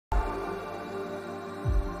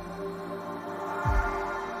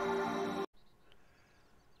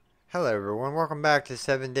Hello everyone, welcome back to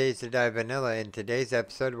 7 Days to Die Vanilla. In today's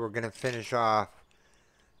episode, we're going to finish off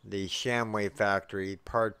the Shamway Factory,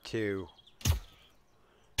 Part 2.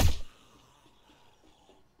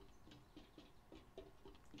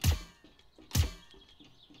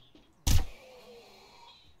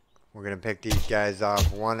 We're going to pick these guys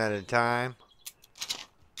off one at a time.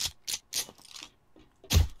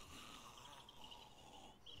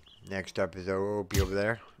 Next up is Opie over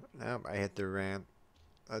there. Nope, I hit the ramp.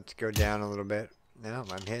 Let's go down a little bit. Nope,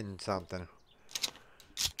 I'm hitting something.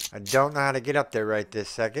 I don't know how to get up there right this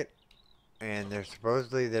second. And there's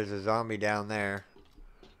supposedly a zombie down there.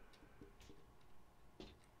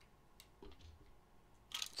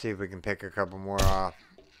 See if we can pick a couple more off.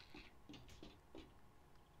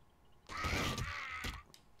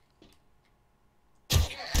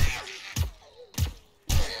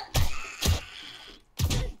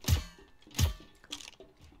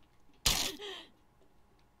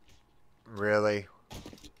 Really?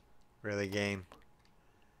 Really, game?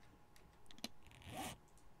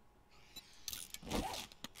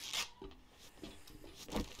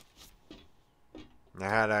 Now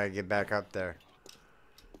how do I get back up there?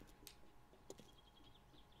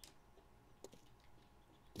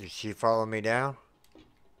 Did she follow me down?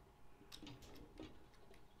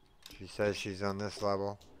 She says she's on this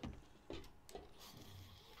level.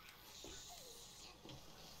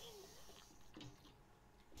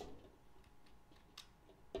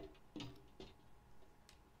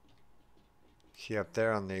 She up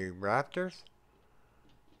there on the rafters?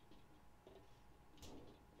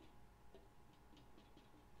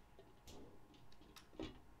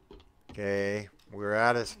 Okay, we're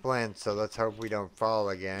out of splints, so let's hope we don't fall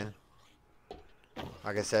again.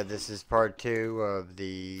 Like I said, this is part 2 of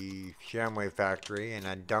the Shamway Factory, and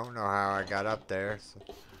I don't know how I got up there.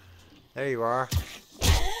 So, there you are.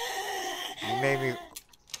 You made me...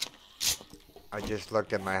 I just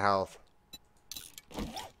looked at my health.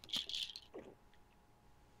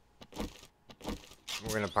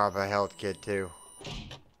 We're gonna pop a health kit too.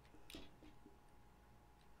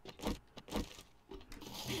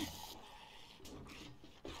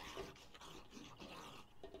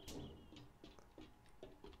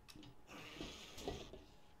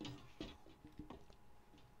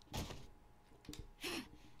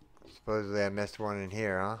 Supposedly I missed one in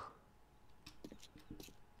here, huh?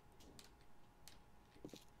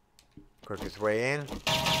 Quickest way in.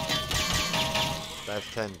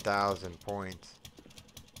 That's 10,000 points.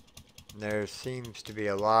 There seems to be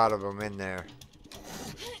a lot of them in there.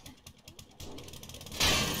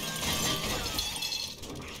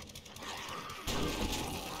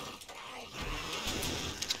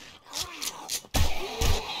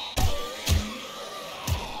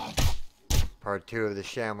 Part 2 of the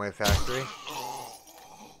Shamway Factory.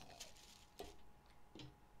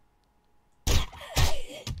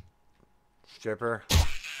 Stripper.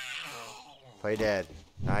 Play dead.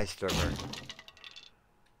 Nice stripper.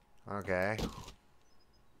 Okay.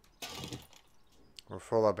 We're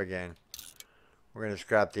full up again. We're gonna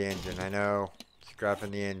scrap the engine. I know.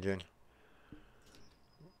 Scrapping the engine.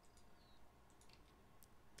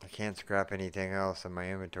 I can't scrap anything else in my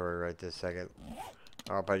inventory right this second.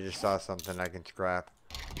 Oh, I just saw something I can scrap.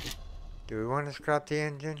 Do we want to scrap the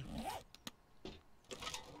engine?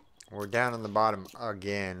 We're down on the bottom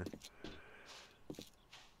again.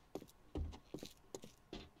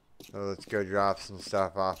 So let's go drop some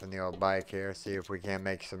stuff off in the old bike here. See if we can't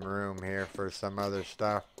make some room here for some other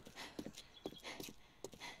stuff.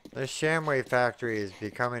 This Shamway Factory is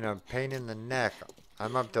becoming a pain in the neck.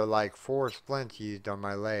 I'm up to like 4 splints used on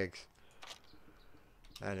my legs.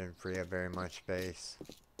 That didn't free up very much space.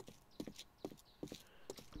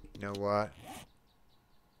 You know what?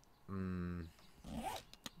 I'm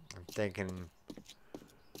thinking...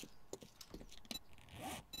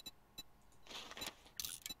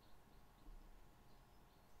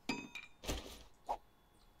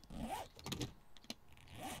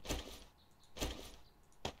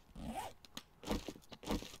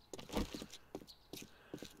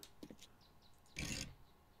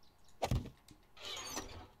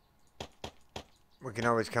 we can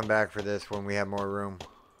always come back for this when we have more room.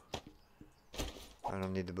 I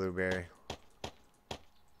don't need the blueberry.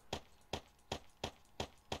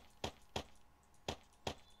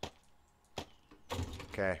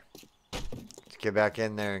 Okay. Let's get back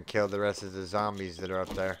in there and kill the rest of the zombies that are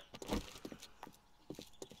up there.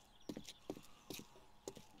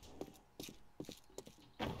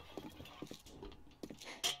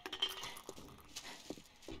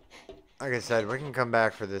 Like I said, we can come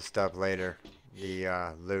back for this stuff later.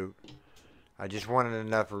 The loot. I just wanted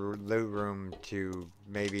enough loot room to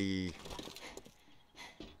maybe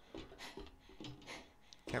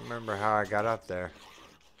Can't remember how I got up there.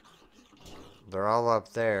 They're all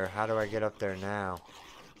up there. How do I get up there now?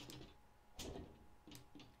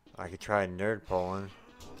 I could try nerd pulling.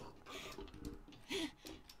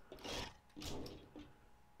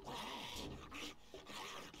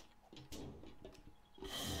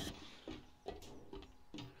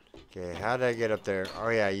 Okay, how did I get up there? Oh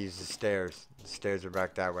yeah, I used the stairs. The stairs are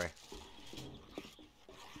back that way.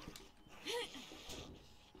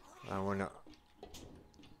 I wanna...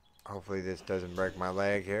 Hopefully this doesn't break my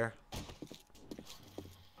leg here.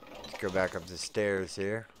 Let's go back up the stairs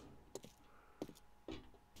here.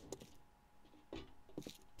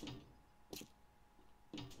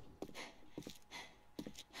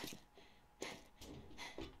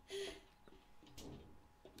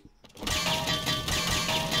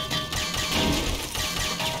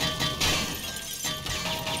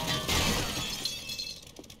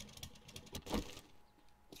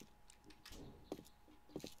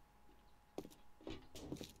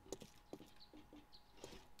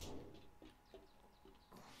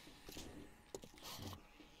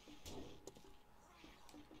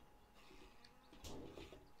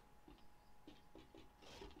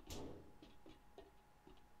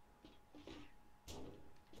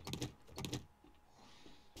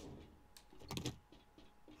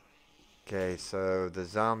 Okay, so the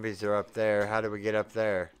zombies are up there. How do we get up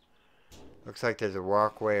there? Looks like there's a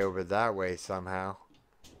walkway over that way somehow.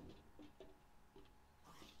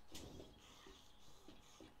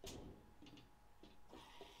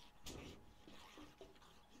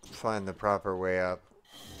 Let's find the proper way up.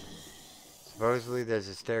 Supposedly there's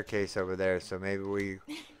a staircase over there, so maybe we...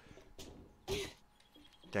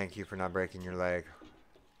 Thank you for not breaking your leg.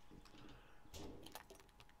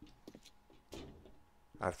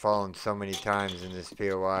 I've fallen so many times in this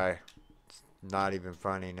POI. It's not even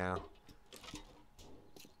funny now.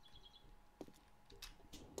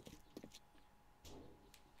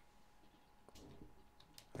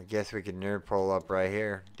 I guess we could nerd pull up right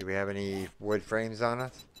here. Do we have any wood frames on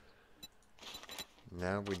us?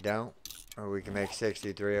 No, we don't. Or we can make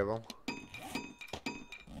 63 of them.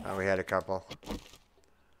 Oh, we had a couple.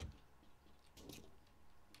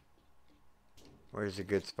 Where's a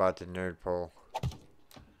good spot to nerd pull?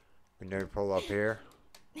 We nerd pull up here.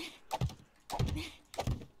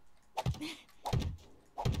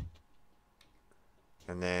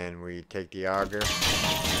 And then we take the auger.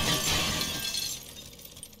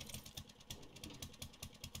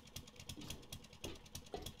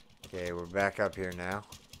 Okay, we're back up here now.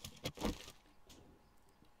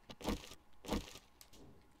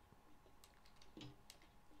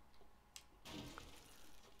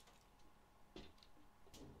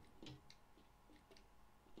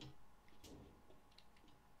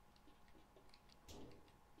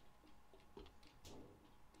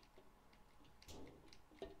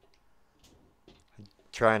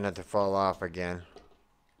 Try not to fall off again.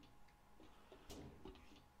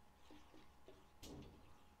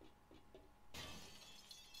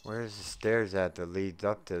 Where's the stairs at that leads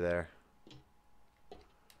up to there?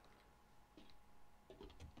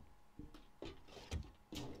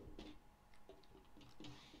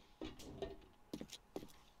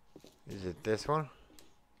 Is it this one?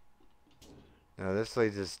 No, this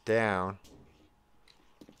leads us down.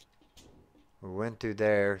 We went through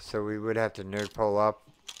there, so we would have to nerd pull up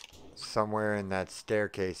somewhere in that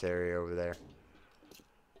staircase area over there.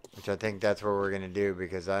 Which I think that's what we're going to do,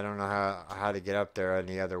 because I don't know how to get up there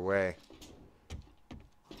any other way.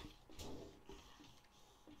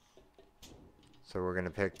 So we're going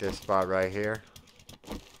to pick this spot right here.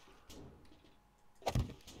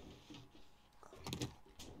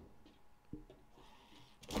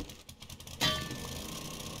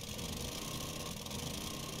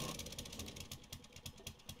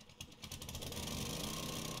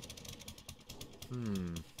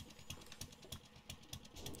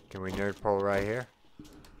 Can we nerd pull right here?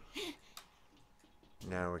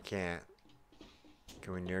 No, we can't.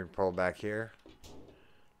 Can we nerd pull back here?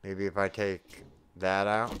 Maybe if I take that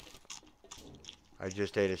out. I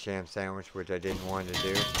just ate a sham sandwich, which I didn't want to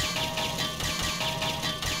do.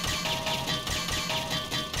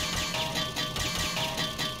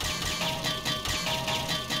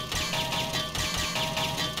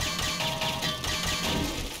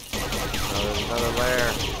 Oh, there's another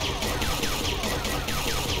layer.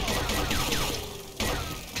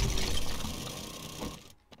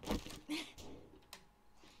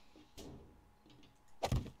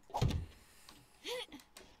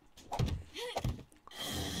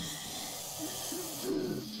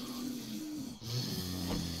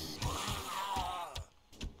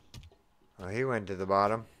 He went to the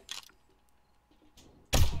bottom.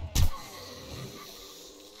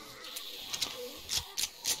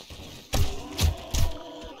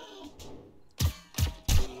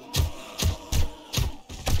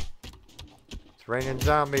 It's raining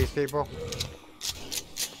zombies, people.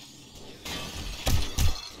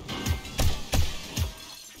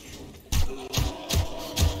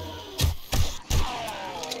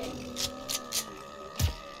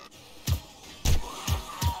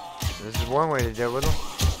 This is one way to deal with them.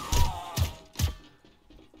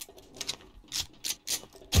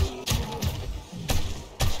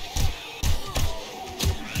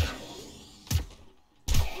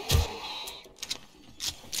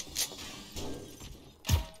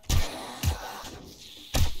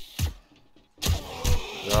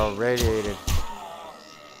 They're all radiated.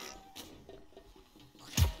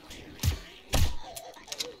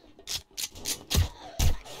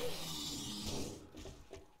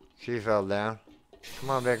 She fell down.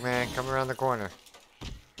 Come on, big man. Come around the corner.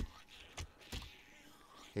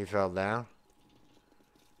 He fell down.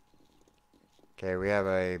 Okay, we have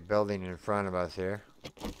a building in front of us here.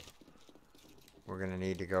 We're going to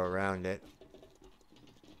need to go around it.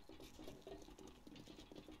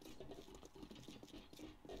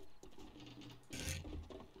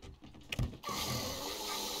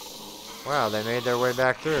 Wow, they made their way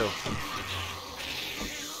back through.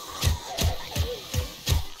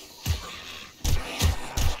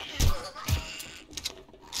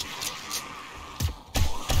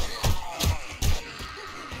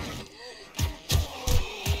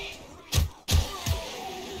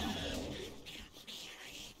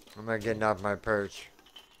 I'm not getting off my perch.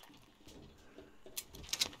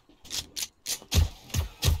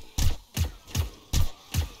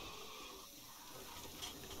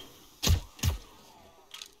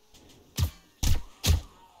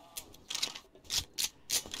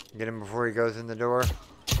 Get him before he goes in the door.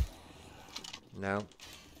 No.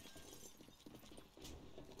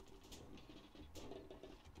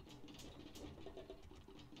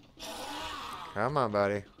 Come on,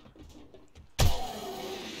 buddy.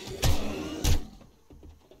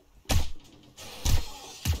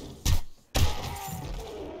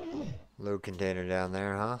 Loot container down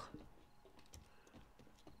there, huh?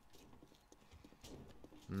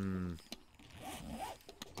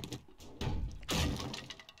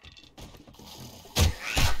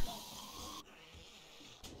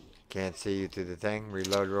 Can't see you through the thing.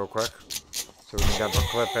 Reload real quick. So we can dump a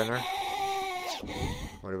clip in her.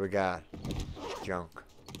 What do we got? Junk.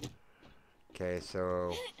 Okay,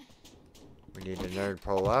 so we need a nerd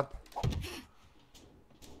pull up.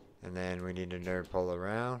 And then we need a nerd pull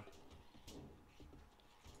around.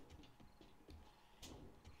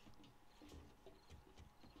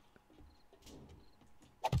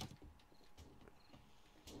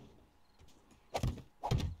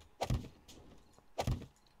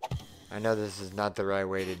 I know this is not the right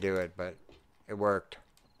way to do it, but it worked.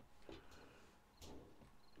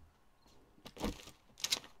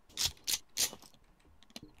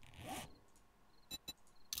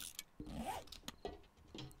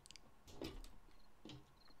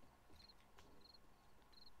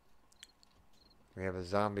 We have a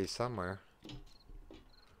zombie somewhere.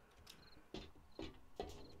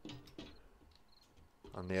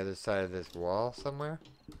 On the other side of this wall somewhere.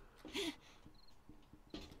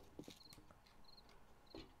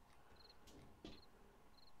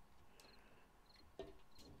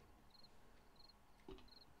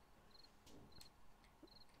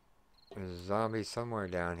 There's a zombie somewhere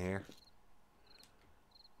down here.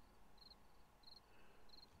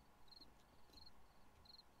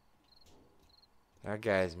 That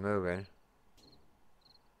guy's moving.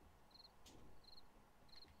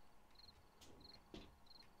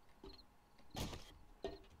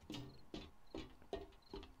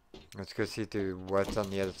 Let's go see through what's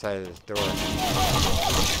on the other side of this door.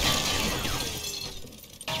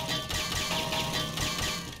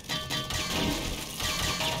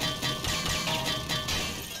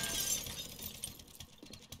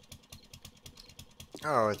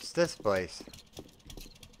 Oh, it's this place.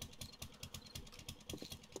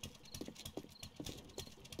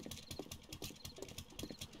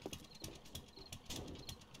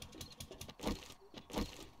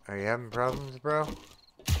 Are you having problems, bro?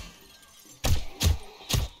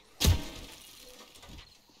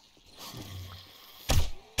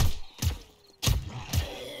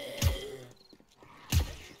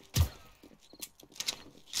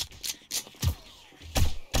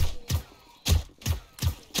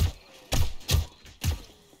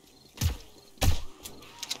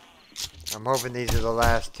 I'm hoping these are the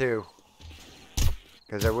last two,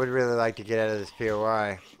 because I would really like to get out of this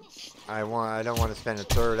POI. I don't want to spend a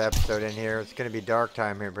third episode in here. It's going to be dark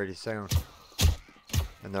time here pretty soon,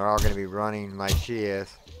 and they're all going to be running like she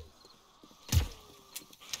is.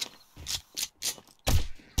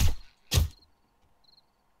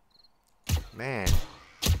 Man.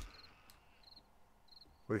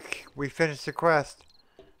 We finished the quest.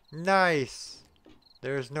 Nice.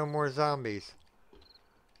 There's no more zombies.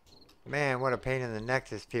 Man, what a pain in the neck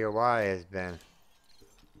this POI has been.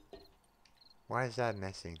 Why is that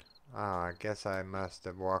missing? Oh, I guess I must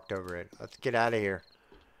have walked over it. Let's get out of here.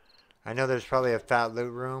 I know there's probably a fat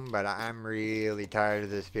loot room, but I'm really tired of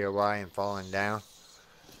this POI and falling down.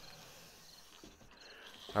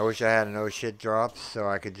 I wish I had an oh shit drop so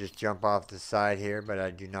I could just jump off the side here, but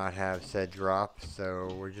I do not have said drop,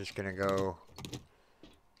 so we're just gonna go.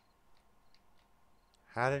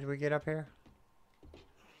 How did we get up here?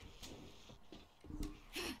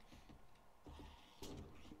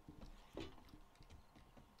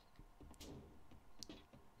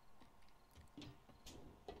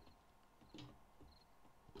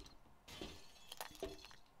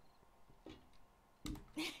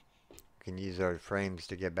 Can use our frames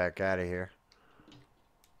to get back out of here.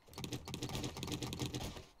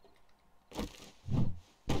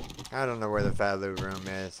 I don't know where the fat loot room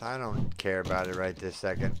is. I don't care about it right this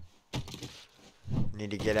second.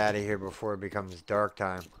 Need to get out of here before it becomes dark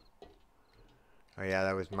time. Oh yeah,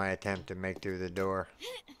 that was my attempt to make through the door.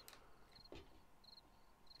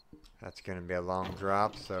 That's gonna be a long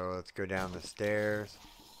drop, so let's go down the stairs.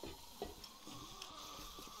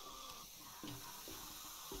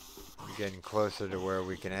 We're getting closer to where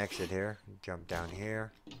we can exit here. Jump down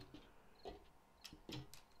here.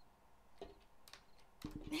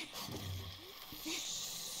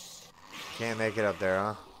 Can't make it up there,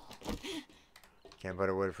 huh? Can't put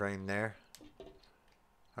a wood frame there.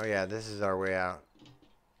 Oh yeah, this is our way out.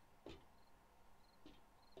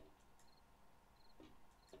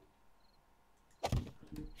 At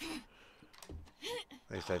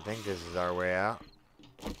least I think this is our way out.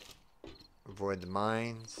 Avoid the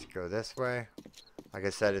mines. Go this way. Like I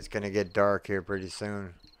said, it's going to get dark here pretty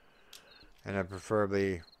soon. And I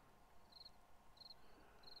preferably...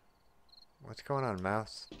 What's going on,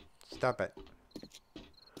 mouse? Stop it.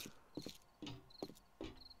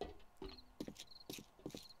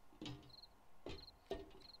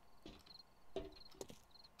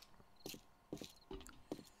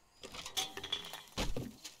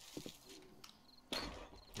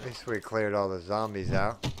 At least we cleared all the zombies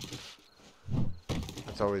out.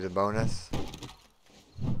 That's always a bonus.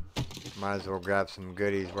 Might as well grab some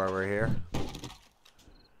goodies while we're here.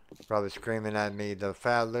 Probably screaming at me, the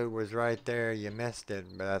fat loot was right there, you missed it,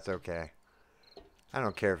 but that's okay. I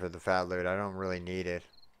don't care for the fat loot, I don't really need it.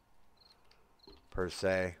 Per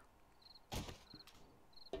se.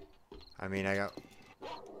 I mean, I got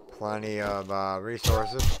plenty of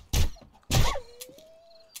resources.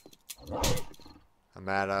 I'm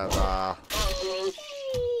out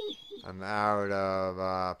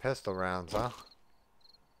of pistol rounds, huh?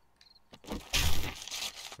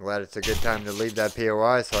 I'm glad it's a good time to leave that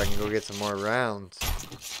POI so I can go get some more rounds.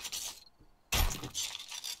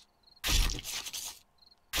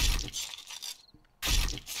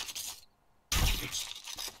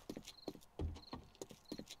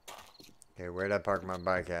 Okay, where'd I park my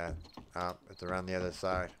bike at? Oh, it's around the other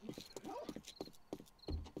side.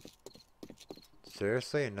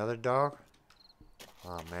 Seriously? Another dog?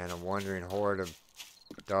 Oh man, a wandering horde of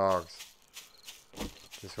dogs.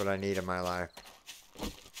 Just what I need in my life.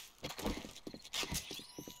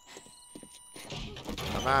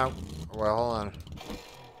 I'm out. Well, hold on.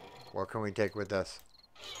 What can we take with us?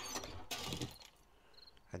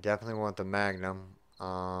 I definitely want the Magnum.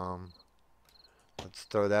 Let's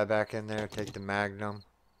throw that back in there. Take the Magnum.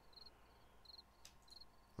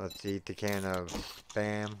 Let's eat the can of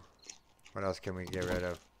Spam. What else can we get rid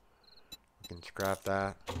of? We can scrap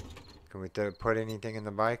that. Can we put anything in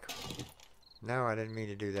the bike? No, I didn't mean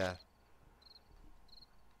to do that.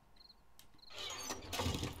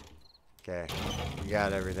 Okay, we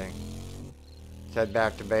got everything. Let's head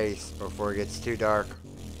back to base before it gets too dark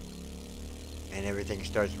and everything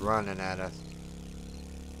starts running at us.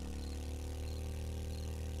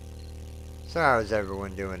 So how's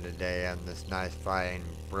everyone doing today on this nice fine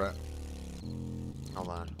Hold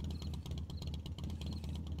on.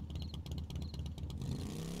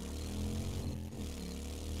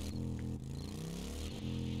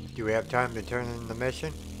 Do we have time to turn in the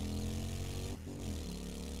mission?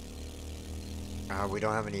 We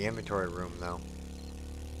don't have any inventory room though.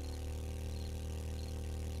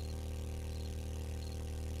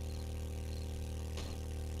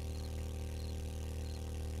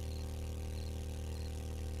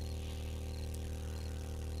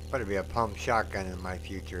 Better be a pump shotgun in my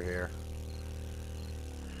future here.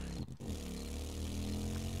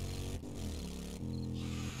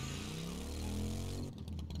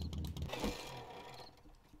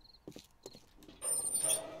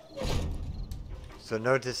 So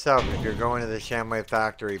note to self, if you're going to the shamway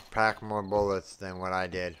factory, pack more bullets than what I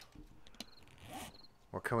did.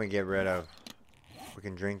 What can we get rid of? We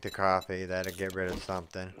can drink the coffee. That'll get rid of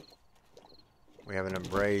something. We have an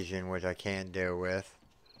abrasion, which I can't deal with.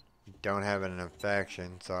 Don't have an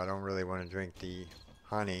infection, so I don't really want to drink the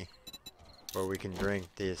honey. But we can drink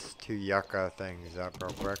these 2 yucca things up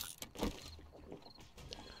real quick.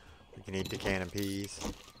 We can eat the can of peas.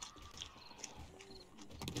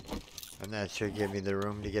 And that should give me the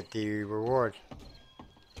room to get the reward.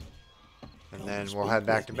 And then we'll head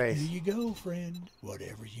back to base. Here you go, friend.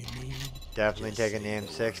 Whatever you need. Definitely taking the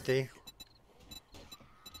M60.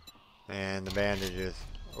 And the bandages.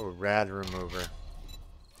 Oh, rad remover.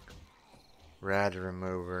 Rad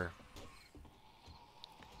remover.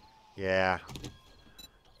 Yeah.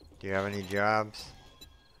 Do you have any jobs?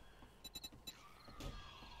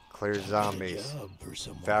 Clear zombies.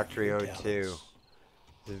 Factory 02.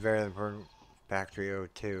 This is very important. Factory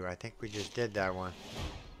 02. I think we just did that one.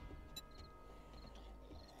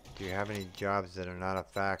 Do you have any jobs that are not a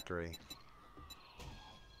factory?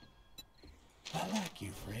 I like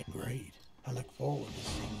you, friend. Great. I look forward to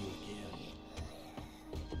seeing you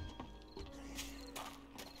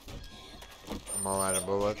again. I'm all out of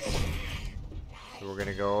bullets. So we're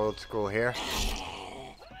gonna go old school here.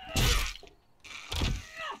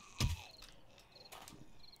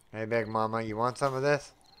 Hey, Big Mama, you want some of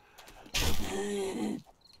this?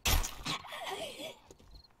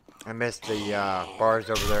 I missed the bars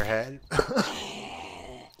over their head.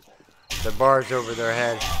 The bars over their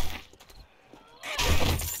head.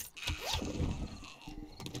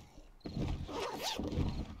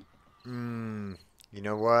 You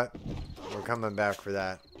know what? We're coming back for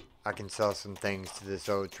that. I can sell some things to this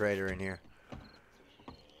old trader in here.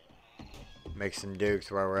 Make some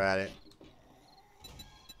dukes while we're at it.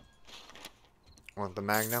 Want the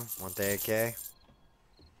Magnum? Want the AK?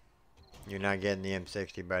 You're not getting the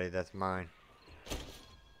M60, buddy. That's mine.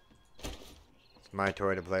 It's my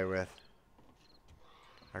toy to play with.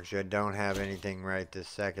 Actually, I don't have anything right this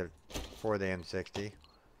second for the M60.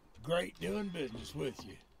 Great doing business with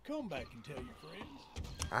you. Come back and tell your friends.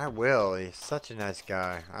 I will. He's such a nice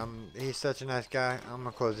guy. He's such a nice guy. I'm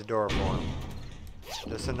gonna close the door for him.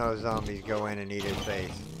 Just so no zombies go in and eat his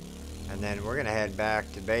face. And then we're gonna head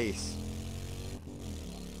back to base.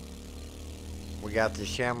 We got the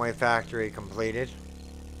shamway factory completed.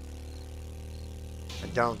 I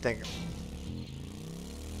don't think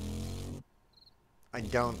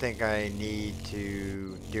I need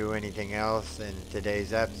to do anything else in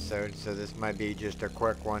today's episode, so this might be just a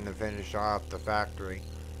quick one to finish off the factory.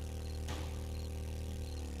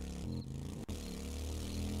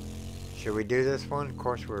 Should we do this one? Of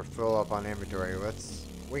course, we're full up on inventory.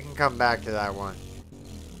 We can come back to that one.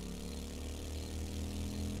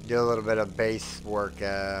 Do a little bit of base work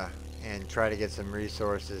and try to get some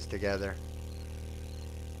resources together.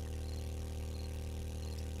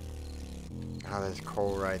 Oh, there's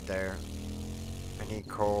coal right there. I need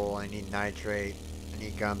coal, I need nitrate, I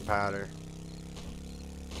need gunpowder.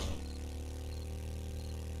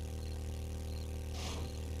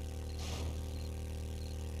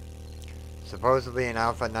 Supposedly in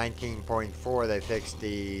Alpha 19.4 they fixed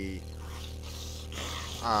the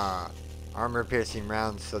armor piercing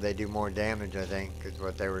rounds so they do more damage, I think, is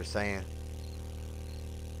what they were saying.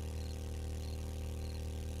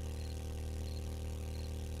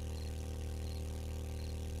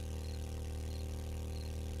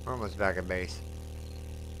 We're almost back at base.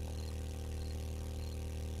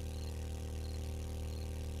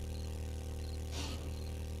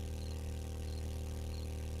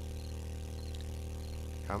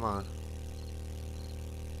 Come on.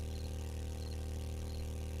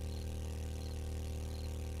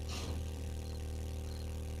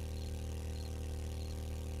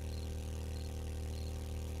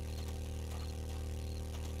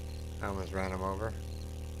 I almost ran him over.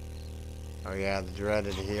 Oh yeah, the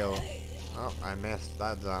dreaded hill. Oh, I missed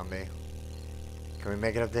that zombie. Can we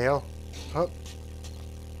make it up the hill? Hup.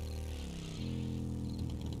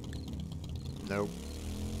 Nope.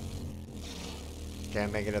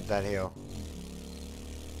 Can't make it up that hill.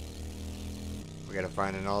 We gotta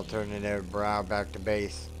find an alternative route back to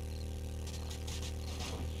base.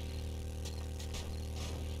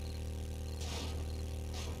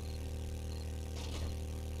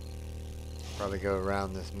 Probably go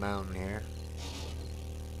around this mountain here.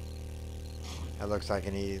 That looks like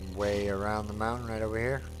an easy way around the mountain right over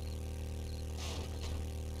here.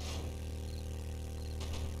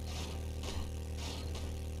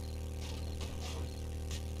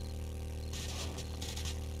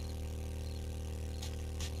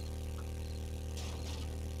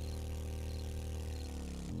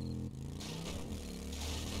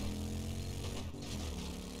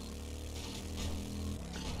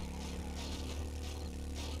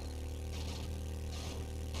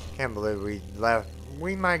 Can't believe we left.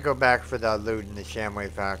 We might go back for that loot in the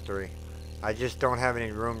shamway factory. I just don't have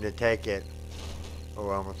any room to take it. Oh,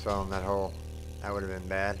 I almost fell in that hole. That would have been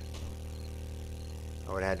bad.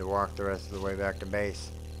 I would have had to walk the rest of the way back to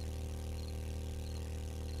base.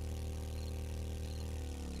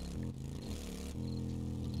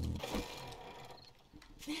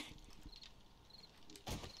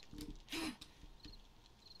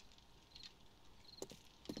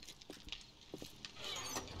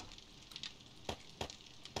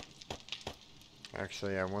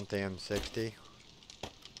 Actually, I want the M60.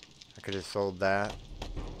 I could have sold that.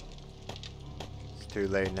 It's too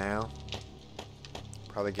late now.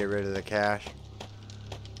 Probably get rid of the cash.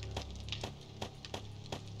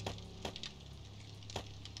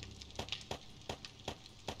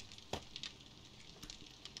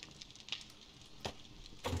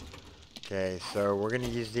 Okay, so we're going to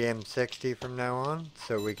use the M60 from now on,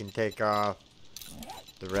 so we can take off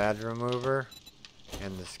the rad remover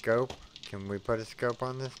and the scope. Can we put a scope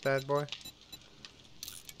on this bad boy?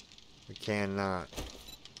 We cannot.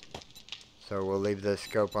 So we'll leave the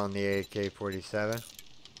scope on the AK-47.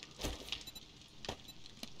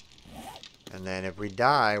 And then if we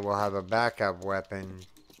die, we'll have a backup weapon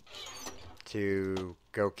to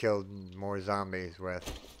go kill more zombies with.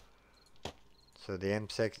 So the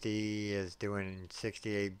M60 is doing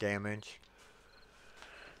 68 damage.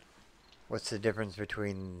 What's the difference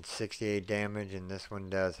between 68 damage and this one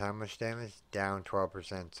does how much damage? Down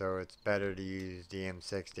 12%, so it's better to use the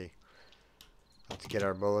M60. Let's get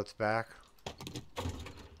our bullets back.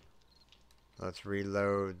 Let's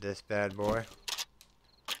reload this bad boy.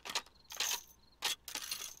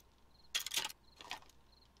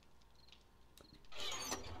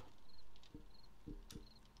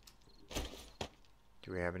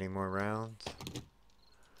 Do we have any more rounds?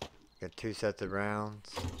 Got 2 sets of rounds.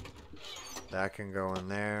 That can go in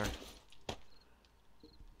there.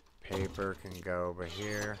 Paper can go over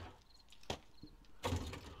here. I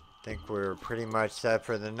think we're pretty much set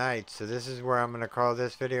for the night. So this is where I'm going to call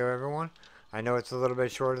this video, everyone. I know it's a little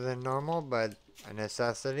bit shorter than normal, but a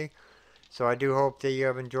necessity. So I do hope that you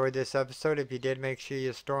have enjoyed this episode. If you did, make sure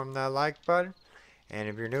you storm that like button. And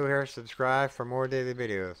if you're new here, subscribe for more daily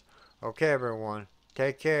videos. Okay, everyone.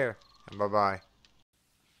 Take care. And bye-bye.